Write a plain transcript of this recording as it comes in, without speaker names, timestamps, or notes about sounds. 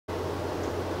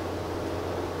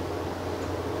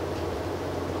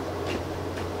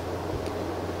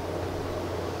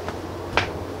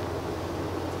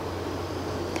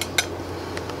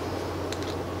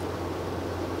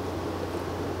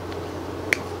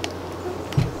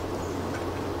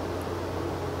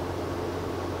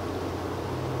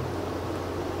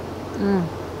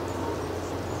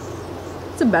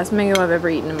It's the best mango I've ever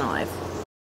eaten in my life.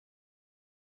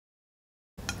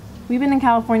 We've been in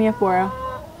California for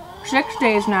 6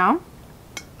 days now,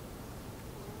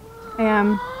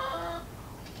 and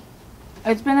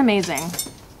it's been amazing.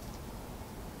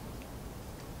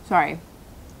 Sorry,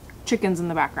 chickens in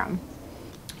the background.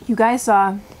 You guys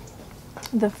saw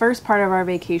the first part of our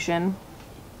vacation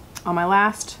on my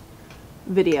last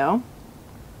video.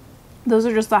 Those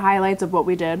are just the highlights of what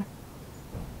we did.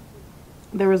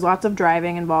 There was lots of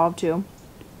driving involved too.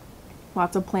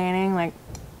 Lots of planning, like,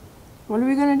 what are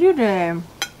we gonna do today?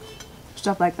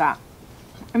 Stuff like that.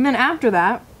 And then after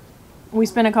that, we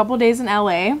spent a couple days in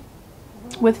LA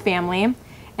with family,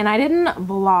 and I didn't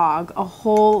vlog a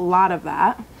whole lot of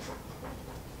that.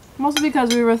 Mostly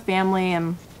because we were with family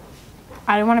and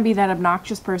I didn't want to be that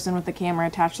obnoxious person with the camera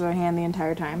attached to their hand the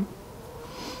entire time.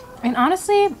 And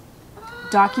honestly,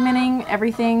 documenting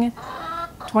everything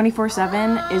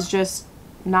 24/7 is just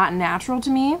not natural to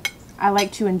me. I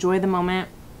like to enjoy the moment,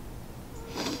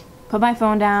 put my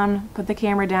phone down, put the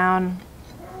camera down,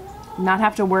 not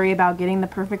have to worry about getting the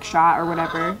perfect shot or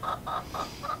whatever,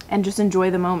 and just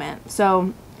enjoy the moment.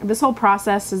 So this whole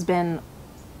process has been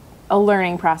a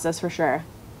learning process for sure.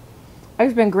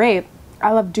 It's been great.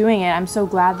 I love doing it. I'm so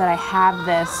glad that I have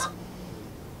this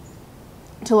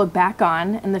to look back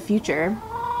on in the future.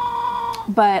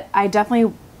 But I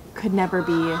definitely could never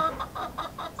be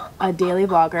a daily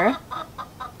vlogger.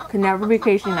 Could never be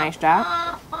Casey Neistat.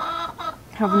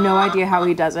 Have no idea how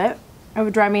he does it. It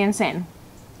would drive me insane.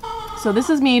 So this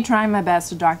is me trying my best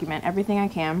to document everything I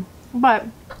can. But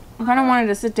I kind of wanted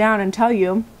to sit down and tell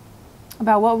you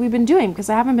about what we've been doing,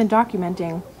 because I haven't been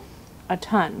documenting a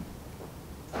ton.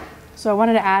 So I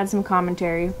wanted to add some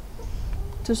commentary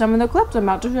to some of the clips I'm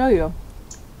about to show you.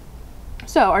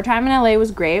 So our time in LA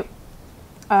was great.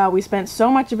 We spent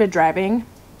so much of it driving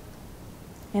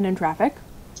and in traffic,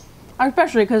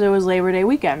 especially because it was Labor Day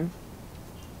weekend.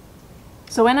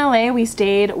 So in LA, we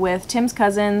stayed with Tim's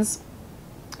cousins,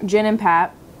 Jen and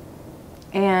Pat,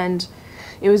 and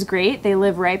it was great. They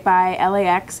live right by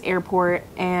LAX airport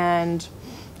and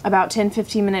about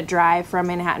 10-15 minute drive from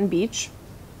Manhattan Beach.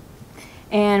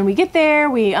 And we get there,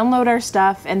 we unload our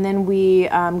stuff, and then we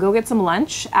go get some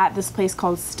lunch at this place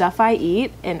called Stuff I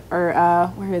Eat in,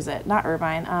 where is it? Not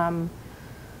Irvine.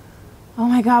 Oh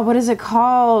my God, what is it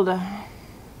called?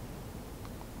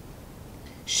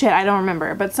 Shit, I don't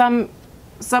remember. But some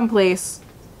place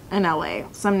in LA,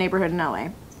 some neighborhood in LA.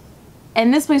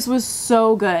 And this place was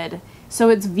so good. So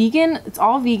it's vegan, it's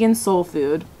all vegan soul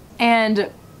food. And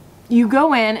you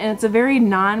go in and it's a very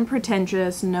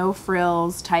non-pretentious, no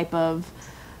frills type of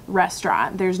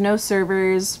restaurant. There's no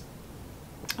servers.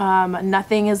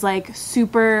 Nothing is like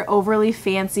super overly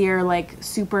fancy or like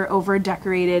super over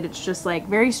decorated. It's just like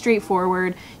very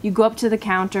straightforward. You go up to the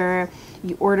counter,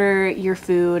 you order your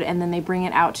food, and then they bring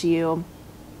it out to you.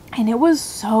 And it was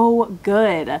so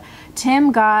good.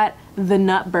 Tim got the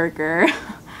Nut Burger.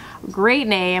 Great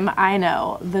name, I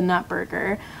know, the Nut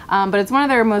Burger. But it's one of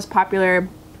their most popular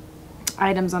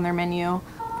items on their menu.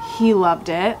 He loved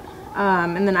it.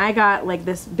 And then I got like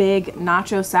this big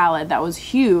nacho salad that was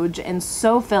huge and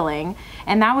so filling,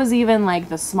 and that was even like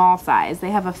the small size.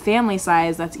 They have a family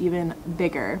size that's even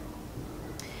bigger.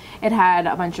 It had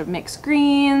a bunch of mixed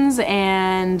greens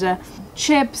and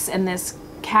chips and this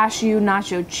cashew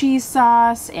nacho cheese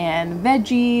sauce and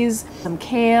veggies, some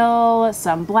kale,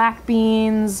 some black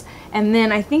beans, and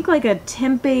then I think like a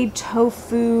tempeh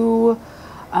tofu,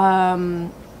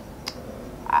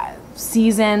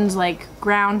 seasoned like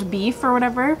ground beef or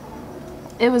whatever.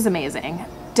 It was amazing.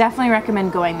 Definitely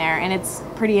recommend going there, and it's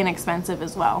pretty inexpensive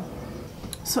as well.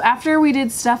 So after we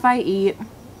did Stuff I Eat,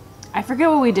 I forget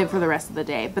what we did for the rest of the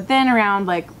day, but then around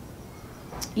like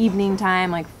evening time,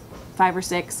 like 5 or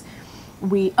 6,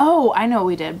 I know what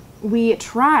we did. We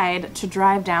tried to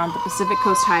drive down the Pacific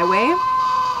Coast Highway,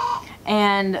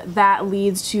 and that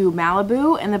leads to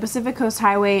Malibu, and the Pacific Coast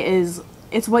Highway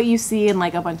it's what you see in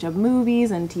like a bunch of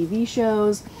movies and TV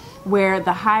shows, where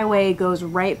the highway goes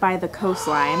right by the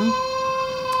coastline,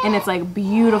 and it's like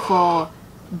beautiful,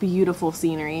 beautiful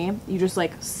scenery. You just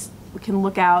like can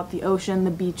look out, the ocean, the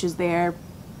beach is there.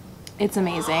 It's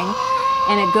amazing.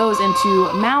 And it goes into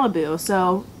Malibu.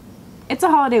 So it's a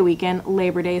holiday weekend,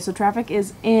 Labor Day, so traffic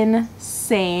is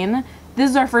insane. This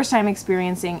is our first time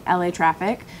experiencing LA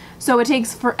traffic, so it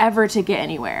takes forever to get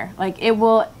anywhere. Like, it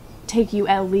will take you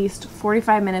at least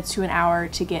 45 minutes to an hour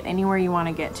to get anywhere you want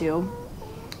to get to,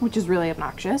 which is really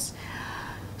obnoxious.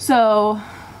 So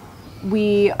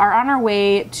we are on our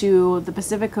way to the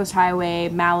Pacific Coast Highway,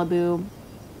 Malibu,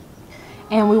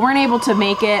 and we weren't able to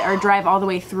make it or drive all the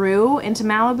way through into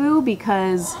Malibu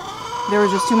because There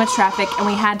was just too much traffic, and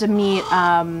we had to meet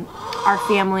our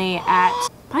family at,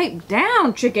 pipe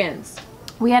down, chickens.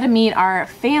 We had to meet our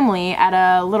family at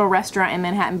a little restaurant in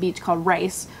Manhattan Beach called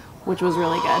Rice, which was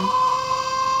really good.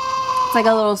 It's like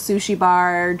a little sushi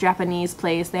bar, Japanese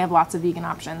place. They have lots of vegan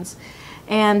options.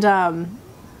 And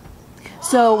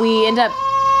so we end up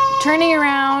turning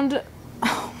around.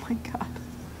 Oh my God.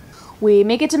 We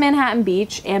make it to Manhattan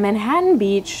Beach, and Manhattan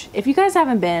Beach, if you guys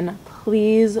haven't been,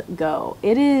 please go.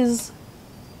 It is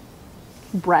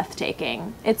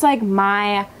breathtaking. It's like when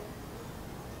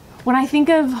I think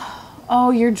of,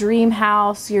 oh, your dream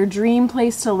house, your dream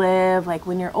place to live, like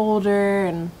when you're older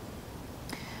and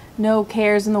no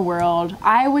cares in the world,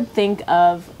 I would think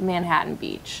of Manhattan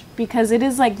Beach, because it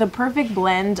is like the perfect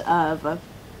blend of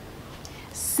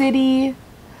city,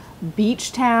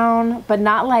 beach town, but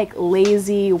not like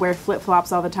lazy, wear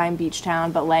flip-flops all the time beach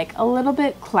town, but like a little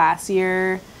bit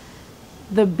classier.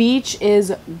 The beach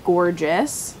is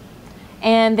gorgeous,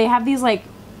 and they have these like,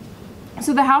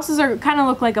 so the houses are kind of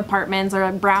look like apartments or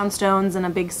like brownstones in a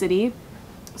big city,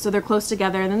 so they're close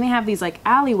together, and then they have these like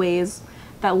alleyways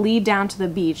that lead down to the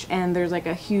beach, and there's like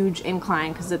a huge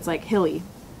incline because it's like hilly,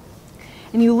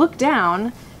 and you look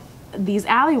down these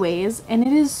alleyways, and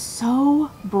it is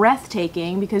so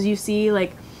breathtaking because you see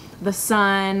like the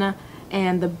sun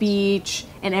and the beach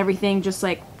and everything just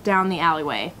like down the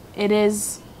alleyway.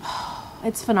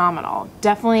 It's phenomenal.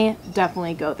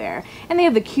 Definitely go there. And they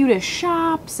have the cutest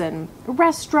shops and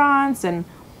restaurants, and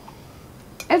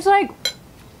it's like,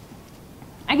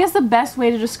 I guess the best way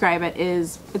to describe it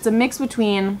is it's a mix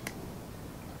between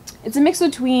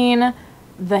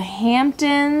the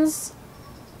Hamptons,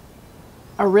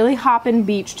 a really hoppin'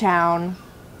 beach town,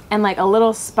 and like a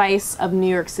little spice of New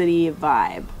York City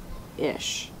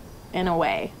vibe-ish, in a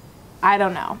way. I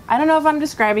don't know if I'm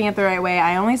describing it the right way.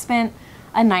 I only spent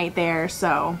a night there,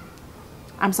 so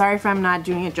I'm sorry if I'm not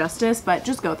doing it justice, but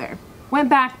just go there. Went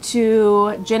back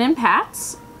to Jen and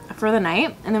Pat's for the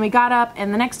night, and then we got up,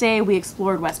 and the next day we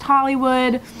explored West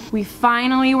Hollywood. We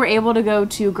finally were able to go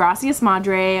to Gracias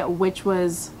Madre, which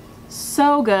was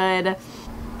so good.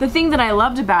 The thing that I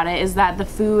loved about it is that the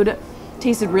food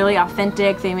tasted really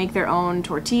authentic. They make their own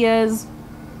tortillas.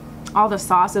 All the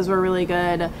sauces were really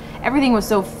good. Everything was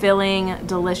so filling,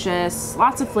 delicious,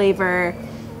 lots of flavor.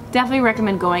 Definitely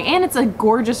recommend going, and it's a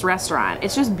gorgeous restaurant.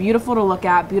 It's just beautiful to look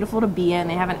at, beautiful to be in.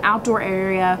 They have an outdoor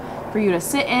area for you to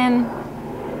sit in.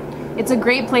 It's a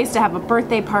great place to have a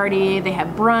birthday party. They have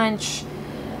brunch.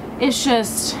 It's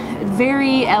just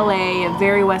very LA,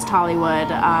 very West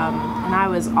Hollywood, and I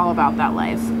was all about that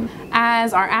life.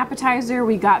 As our appetizer,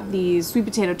 we got these sweet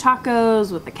potato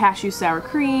tacos with the cashew sour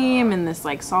cream and this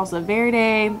like salsa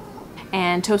verde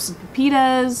and toasted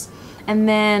pepitas. And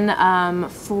then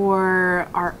for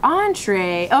our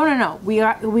entree,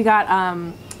 we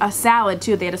got a salad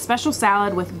too. They had a special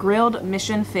salad with grilled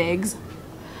mission figs,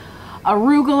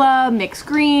 arugula, mixed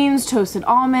greens, toasted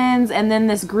almonds, and then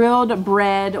this grilled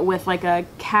bread with like a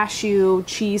cashew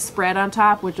cheese spread on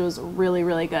top, which was really,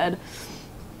 really good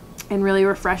and really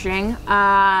refreshing.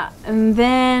 And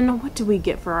then what did we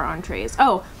get for our entrees?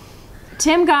 Oh,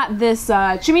 Tim got this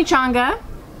chimichanga,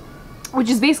 which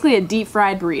is basically a deep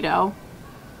fried burrito.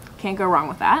 Can't go wrong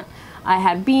with that. I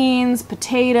had beans,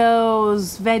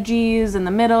 potatoes, veggies in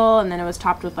the middle, and then it was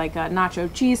topped with like a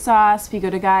nacho cheese sauce,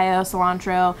 pico de gallo,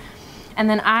 cilantro. And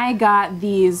then I got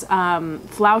these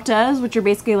flautas, which are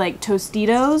basically like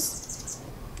Tostitos,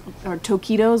 or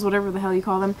Toquitos, whatever the hell you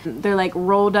call them. They're like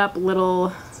rolled up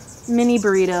little mini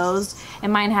burritos,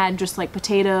 and mine had just like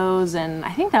potatoes, and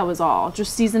I think that was all,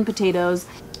 just seasoned potatoes.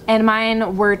 And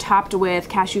mine were topped with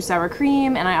cashew sour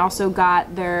cream, and I also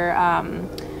got their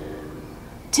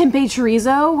tempeh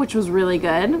chorizo, which was really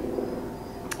good.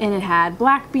 And it had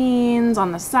black beans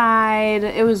on the side.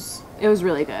 It was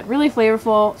really good, really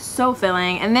flavorful, so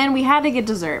filling. And then we had to get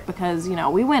dessert because, you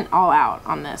know, we went all out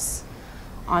on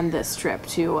this trip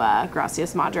to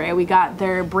Gracias Madre. We got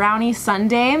their brownie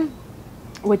sundae,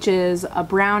 which is a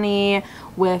brownie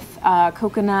with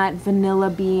coconut vanilla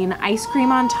bean ice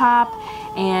cream on top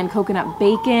and coconut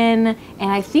bacon,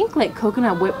 and I think like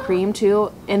coconut whipped cream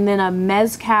too, and then a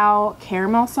mezcal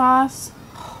caramel sauce.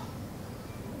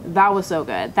 That was so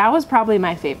good. That was probably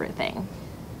my favorite thing.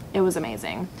 It was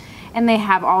amazing. And they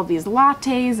have all these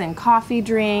lattes and coffee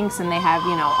drinks, and they have,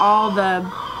 you know, all the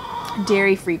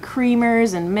dairy-free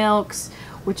creamers and milks,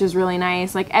 which is really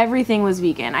nice. Like everything was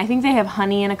vegan. I think they have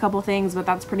honey in a couple things, but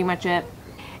that's pretty much it.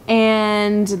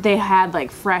 And they had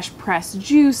like fresh pressed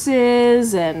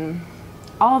juices and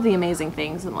all of the amazing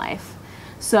things in life.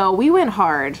 So we went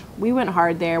hard. We went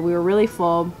hard there. We were really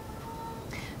full.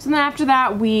 So then after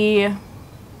that,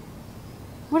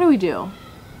 what do we do?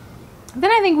 Then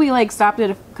I think we like stopped at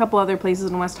a couple other places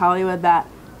in West Hollywood that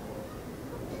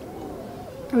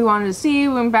we wanted to see.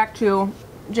 We went back to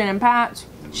Jen and Pat's,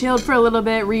 chilled for a little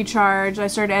bit, recharged. I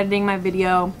started editing my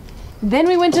video. Then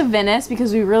we went to Venice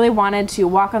because we really wanted to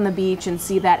walk on the beach and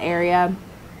see that area.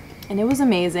 And it was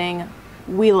amazing.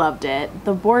 We loved it.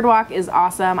 The boardwalk is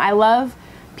awesome. I love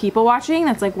people watching.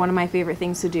 That's like one of my favorite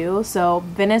things to do. So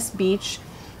Venice Beach,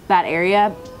 that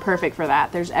area, perfect for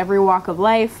that. There's every walk of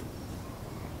life.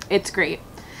 It's great.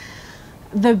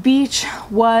 The beach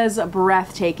was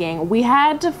breathtaking. We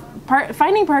had to,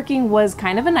 finding parking was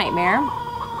kind of a nightmare.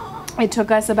 It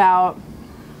took us about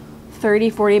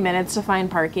 30-40 minutes to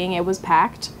find parking. It was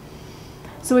packed.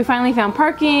 So we finally found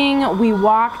parking. We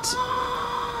walked,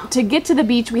 to get to the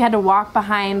beach, we had to walk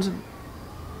behind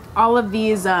all of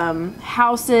these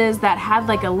houses that had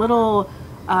like a little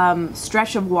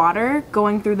stretch of water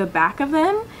going through the back of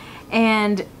them.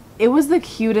 And it was the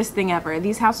cutest thing ever.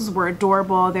 These houses were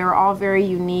adorable. They were all very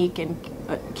unique and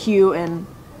cute, and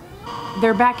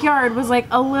their backyard was like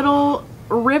a little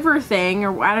river thing,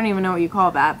 or I don't even know what you call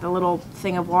that, the little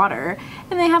thing of water.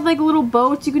 And they have like little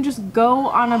boats. You can just go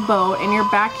on a boat in your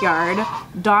backyard,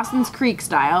 Dawson's Creek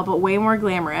style, but way more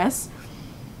glamorous,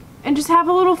 and just have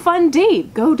a little fun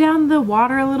date. Go down the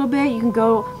water a little bit. You can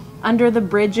go under the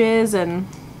bridges, and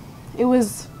it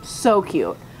was so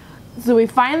cute. So we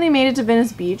finally made it to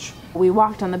Venice Beach. We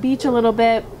walked on the beach a little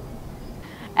bit,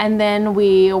 and then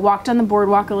we walked on the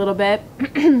boardwalk a little bit.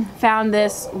 Found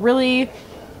this really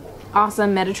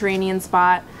awesome Mediterranean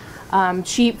spot.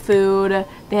 Cheap food.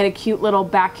 They had a cute little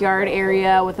backyard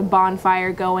area with a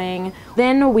bonfire going.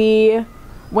 Then we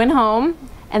went home,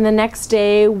 and the next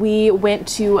day we went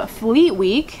to Fleet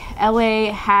Week.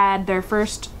 LA had their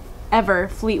first ever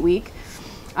Fleet Week.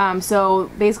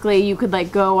 So basically you could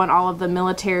like go on all of the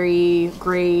military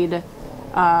grade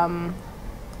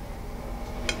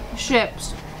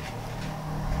ships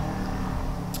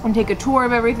and take a tour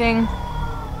of everything.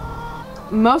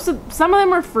 Some of them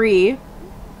were free,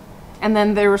 and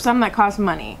then there were some that cost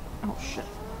money. Oh shit.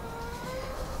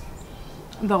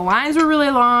 The lines were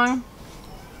really long.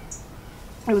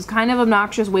 It was kind of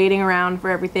obnoxious waiting around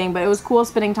for everything, but it was cool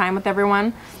spending time with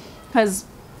everyone, because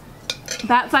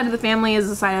that side of the family is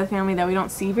the side of the family that we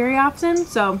don't see very often.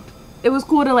 So it was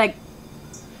cool to like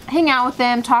hang out with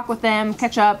them, talk with them,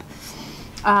 catch up.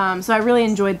 So I really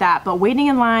enjoyed that. But waiting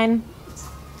in line,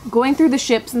 going through the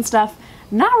ships and stuff,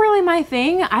 not really my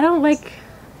thing. I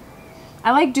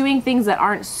like doing things that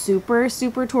aren't super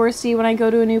touristy when I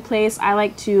go to a new place. I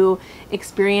like to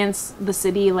experience the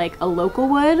city like a local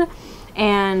would,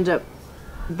 and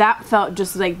that felt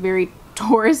just like very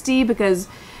touristy because,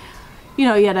 you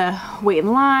know, you had to wait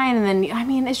in line, and then, I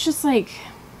mean, it's just like,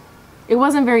 it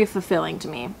wasn't very fulfilling to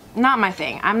me. Not my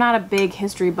thing. I'm not a big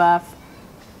history buff.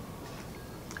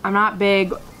 I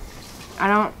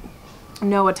don't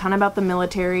know a ton about the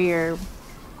military, or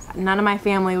none of my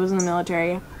family was in the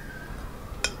military.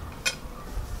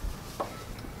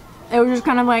 It was just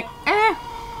kind of like, eh.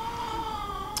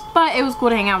 But it was cool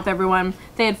to hang out with everyone.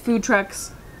 They had food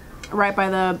trucks right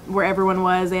by where everyone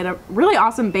was. They had a really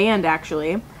awesome band,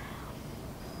 actually,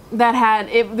 that had,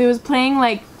 it was playing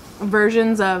like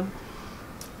versions of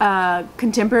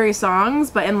contemporary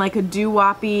songs, but in like a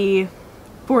doo-woppy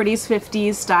 40s,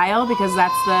 50s style, because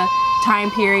that's the time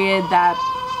period that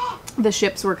the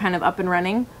ships were kind of up and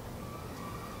running.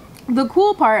 The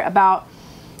cool part about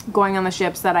going on the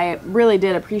ships that I really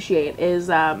did appreciate is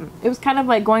it was kind of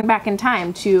like going back in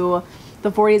time to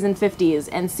the 40s and 50s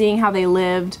and seeing how they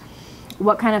lived,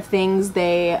 what kind of things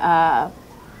they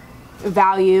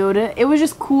valued. It was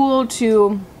just cool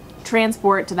to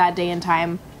transport to that day and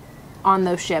time on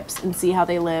those ships and see how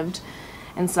they lived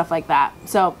and stuff like that.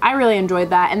 So I really enjoyed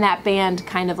that, and that band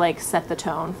kind of like set the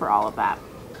tone for all of that.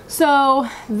 So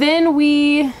then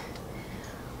we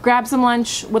grabbed some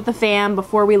lunch with the fam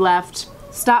before we left,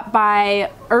 stopped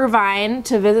by Irvine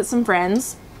to visit some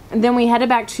friends, and then we headed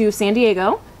back to San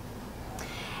Diego,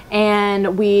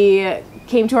 and we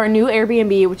came to our new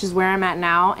Airbnb, which is where I'm at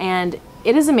now, and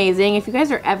it is amazing. If you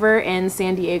guys are ever in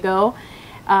San Diego,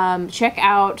 check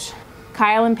out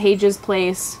Kyle and Paige's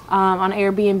place on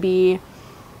Airbnb.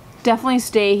 Definitely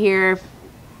stay here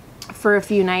for a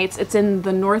few nights. It's in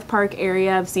the North Park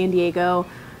area of San Diego,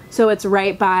 so it's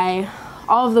right by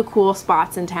all of the cool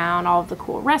spots in town, all of the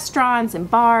cool restaurants and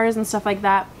bars and stuff like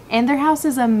that. And their house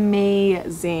is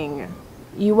amazing.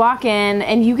 You walk in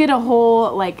and you get a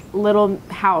whole like little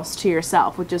house to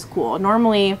yourself, which is cool.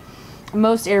 Normally,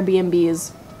 most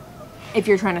Airbnbs, if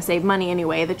you're trying to save money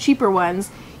anyway, the cheaper ones,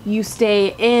 you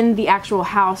stay in the actual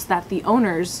house that the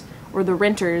owners or the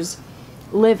renters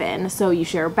live in. So you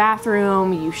share a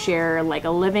bathroom, you share like a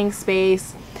living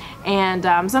space, and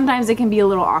sometimes it can be a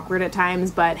little awkward at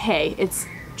times, but hey, it's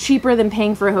cheaper than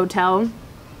paying for a hotel,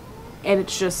 and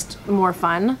it's just more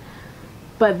fun.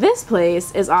 But this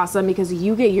place is awesome because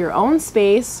you get your own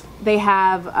space. They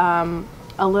have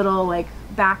a little like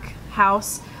back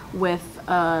house with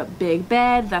a big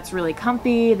bed that's really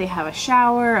comfy. They have a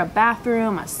shower, a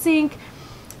bathroom, a sink.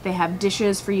 They have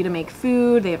dishes for you to make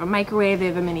food. They have a microwave. They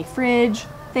have a mini fridge.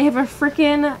 They have a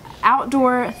freaking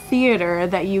outdoor theater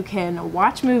that you can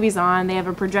watch movies on. They have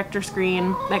a projector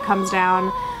screen that comes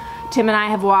down. Tim and I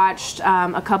have watched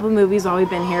a couple movies while we've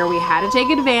been here. We had to take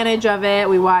advantage of it.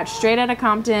 We watched Straight Outta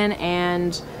Compton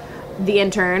and The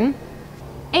Intern.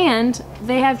 And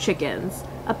they have chickens.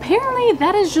 Apparently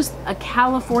that is just a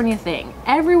California thing.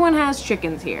 Everyone has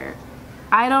chickens here.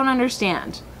 I don't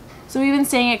understand. So we've been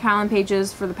staying at Kyle and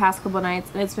Page's for the past couple of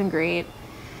nights, and it's been great.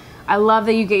 I love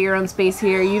that you get your own space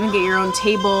here. You even get your own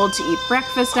table to eat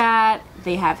breakfast at.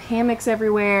 They have hammocks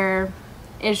everywhere.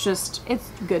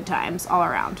 It's good times all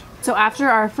around. So after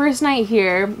our first night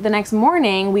here, the next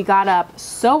morning we got up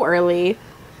so early.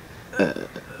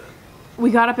 We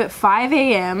got up at 5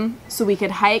 a.m. so we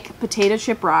could hike Potato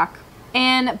Chip Rock.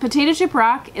 And Potato Chip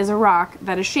Rock is a rock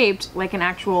that is shaped like an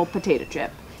actual potato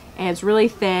chip. And it's really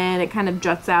thin, it kind of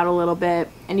juts out a little bit,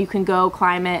 and you can go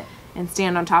climb it and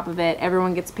stand on top of it.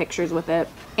 Everyone gets pictures with it.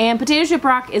 And Potato Chip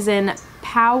Rock is in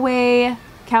Poway,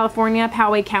 California,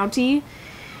 Poway County.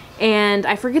 And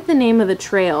I forget the name of the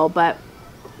trail, but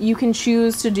you can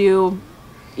choose to do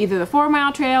either the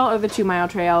 4-mile trail or the 2-mile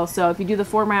trail. So if you do the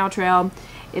 4-mile trail,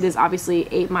 it is obviously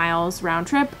 8 miles round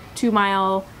trip.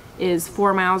 2-mile is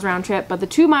 4 miles round trip, but the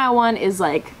 2-mile one is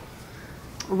like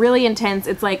really intense.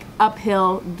 It's like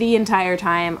uphill the entire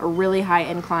time, a really high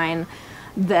incline.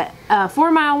 The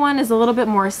 4-mile one is a little bit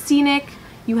more scenic.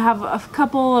 You have a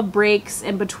couple of breaks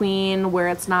in between where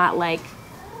it's not like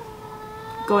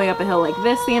going up a hill like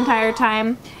this the entire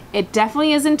time. It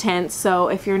definitely is intense, so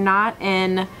if you're not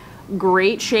in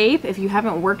great shape, if you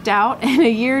haven't worked out in a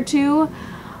year or two,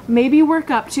 maybe work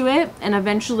up to it and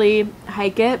eventually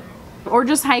hike it, or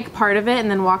just hike part of it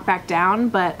and then walk back down.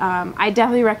 But I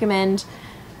definitely recommend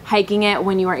hiking it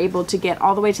when you are able to get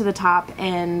all the way to the top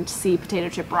and see Potato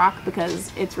Chip Rock,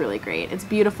 because it's really great. It's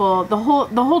beautiful. The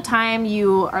whole time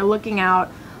you are looking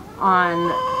out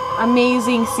on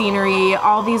amazing scenery,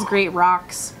 all these great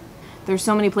rocks. There's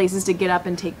so many places to get up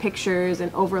and take pictures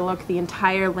and overlook the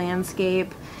entire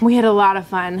landscape. We had a lot of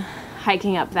fun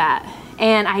hiking up that.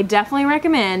 And I definitely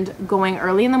recommend going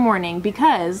early in the morning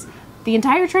because the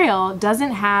entire trail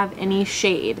doesn't have any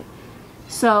shade.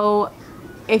 So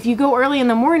if you go early in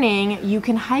the morning, you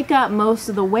can hike up most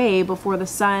of the way before the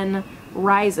sun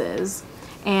rises,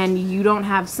 and you don't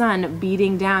have sun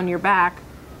beating down your back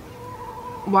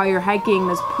while you're hiking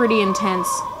this pretty intense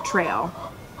trail.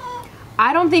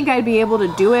 I don't think I'd be able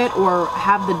to do it or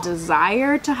have the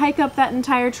desire to hike up that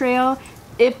entire trail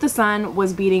if the sun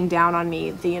was beating down on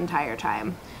me the entire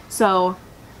time. So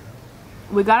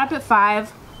we got up at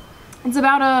 5. It's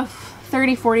about a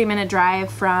 30-40 minute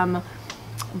drive from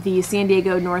the San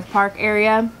Diego North Park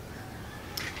area.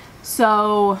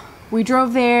 So we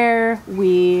drove there,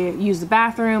 we used the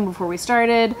bathroom before we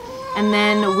started, and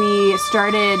then we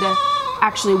started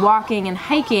actually walking and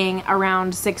hiking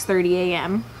around 6:30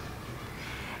 a.m.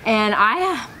 And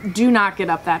I do not get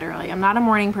up that early. I'm not a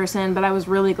morning person, but I was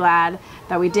really glad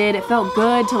that we did. It felt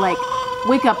good to like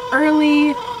wake up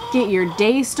early, get your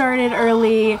day started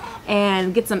early,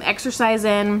 and get some exercise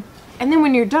in. And then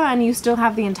when you're done, you still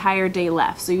have the entire day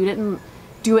left. So you didn't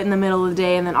do it in the middle of the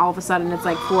day and then all of a sudden it's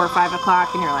like 4 or 5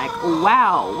 o'clock and you're like,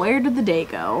 wow, where did the day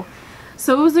go?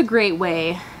 So it was a great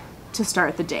way to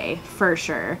start the day, for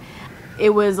sure.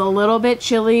 It was a little bit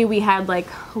chilly. We had like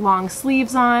long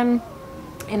sleeves on,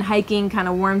 and hiking kind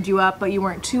of warmed you up, but you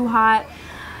weren't too hot.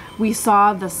 We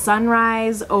saw the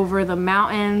sunrise over the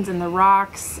mountains and the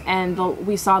rocks, and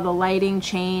we saw the lighting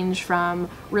change from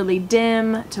really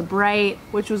dim to bright,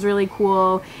 which was really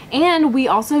cool. And we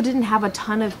also didn't have a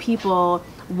ton of people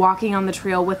walking on the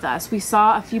trail with us. We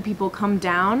saw a few people come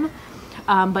down,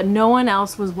 but no one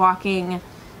else was walking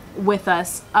with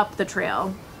us up the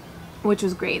trail, which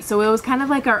was great. So it was kind of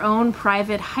like our own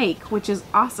private hike, which is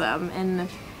awesome. And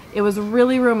it was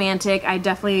really romantic. I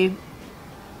definitely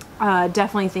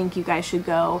think you guys should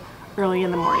go early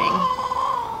in the morning.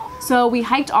 So we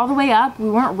hiked all the way up. We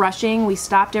weren't rushing. We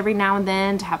stopped every now and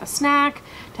then to have a snack,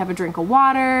 to have a drink of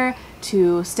water,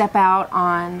 to step out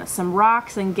on some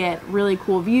rocks and get really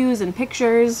cool views and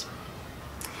pictures.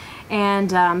 And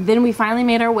then we finally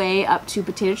made our way up to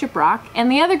Potato Chip Rock. And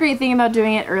the other great thing about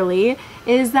doing it early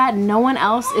is that no one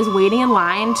else is waiting in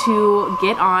line to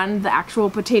get on the actual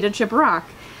Potato Chip Rock.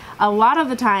 A lot of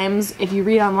the times, if you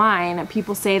read online,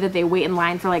 people say that they wait in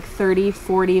line for like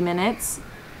 30-40 minutes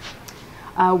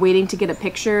waiting to get a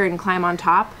picture and climb on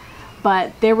top.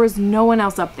 But there was no one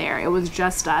else up there. It was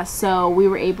just us. So we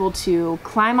were able to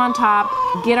climb on top,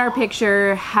 get our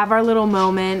picture, have our little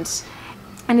moment.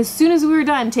 And as soon as we were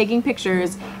done taking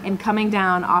pictures and coming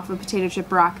down off of Potato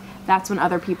Chip Rock, that's when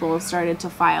other people started to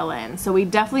file in. So we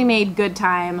definitely made good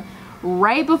time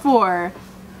right before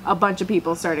a bunch of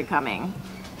people started coming.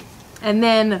 And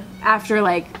then after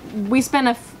we spent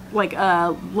a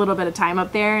little bit of time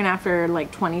up there, and after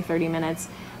like 20-30 minutes,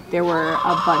 there were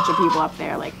a bunch of people up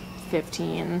there, like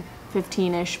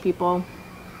 15-ish people.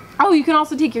 Oh, you can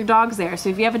also take your dogs there. So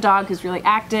if you have a dog who's really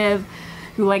active,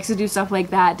 who likes to do stuff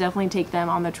like that, definitely take them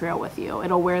on the trail with you.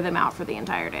 It'll wear them out for the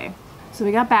entire day. So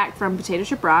we got back from Potato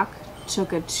Chip Rock,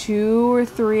 took a 2 or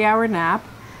 3 hour nap,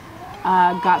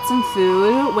 got some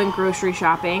food, went grocery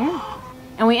shopping,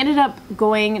 and we ended up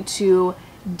going to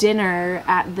dinner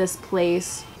at this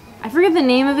place. I forget the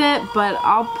name of it, but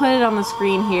I'll put it on the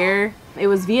screen here. It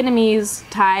was Vietnamese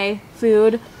Thai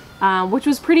food, which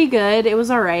was pretty good. It was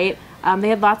all right. They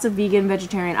had lots of vegan,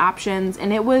 vegetarian options,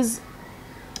 and it was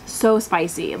so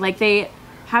spicy. Like, they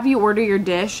have you order your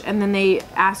dish and then they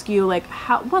ask you like,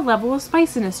 what level of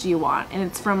spiciness do you want? And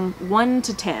it's from 1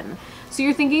 to 10. So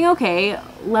you're thinking, okay,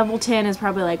 level 10 is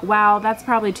probably like, wow, that's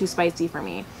probably too spicy for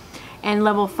me. And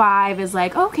level 5 is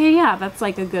like, okay, yeah, that's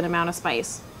like a good amount of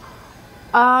spice.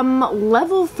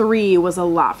 Level 3 was a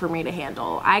lot for me to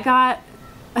handle. I got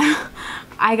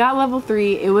level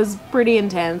 3. It was pretty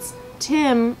intense.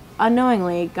 Tim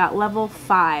unknowingly got level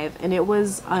 5, and it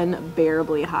was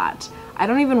unbearably hot. I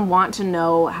don't even want to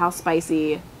know how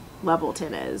spicy level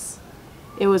 10 is.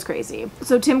 It was crazy.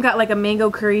 So Tim got like a mango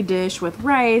curry dish with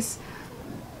rice,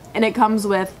 and it comes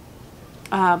with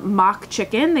mock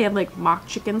chicken. They had like mock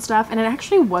chicken stuff, and it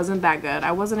actually wasn't that good.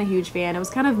 I wasn't a huge fan. It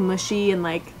was kind of mushy and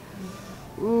like,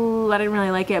 ooh, I didn't really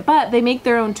like it. But they make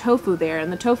their own tofu there,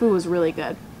 and the tofu was really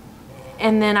good.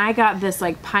 And then I got this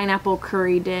like pineapple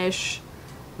curry dish,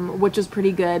 which was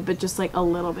pretty good, but just like a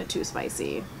little bit too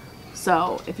spicy.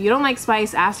 So if you don't like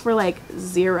spice, ask for like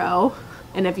 0.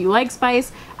 And if you like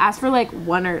spice, ask for like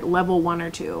level 1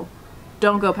 or 2.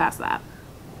 Don't go past that.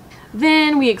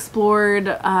 Then we explored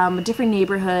different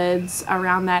neighborhoods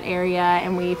around that area,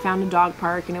 and we found a dog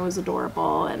park, and it was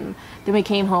adorable. And then we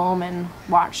came home and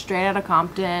watched Straight Outta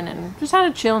Compton and just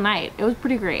had a chill night. It was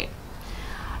pretty great.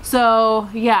 So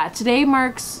yeah, today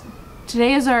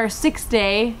is our 6th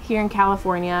day here in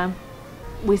California.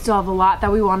 We still have a lot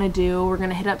that we want to do. We're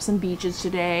gonna hit up some beaches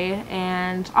today,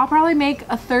 and I'll probably make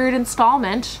a 3rd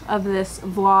installment of this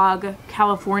vlog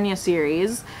California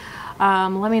series.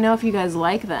 Let me know if you guys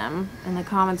like them in the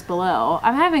comments below.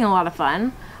 I'm having a lot of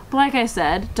fun, but like I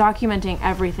said, documenting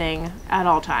everything at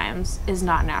all times is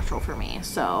not natural for me.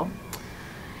 So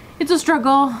it's a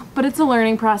struggle, but it's a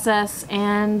learning process,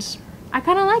 and I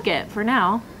kind of like it for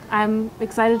now. I'm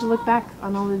excited to look back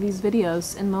on all of these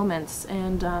videos and moments,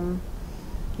 and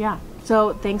yeah.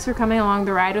 So thanks for coming along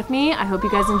the ride with me. I hope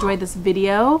you guys enjoyed this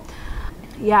video.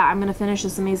 Yeah, I'm gonna finish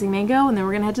this amazing mango, and then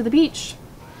we're gonna head to the beach.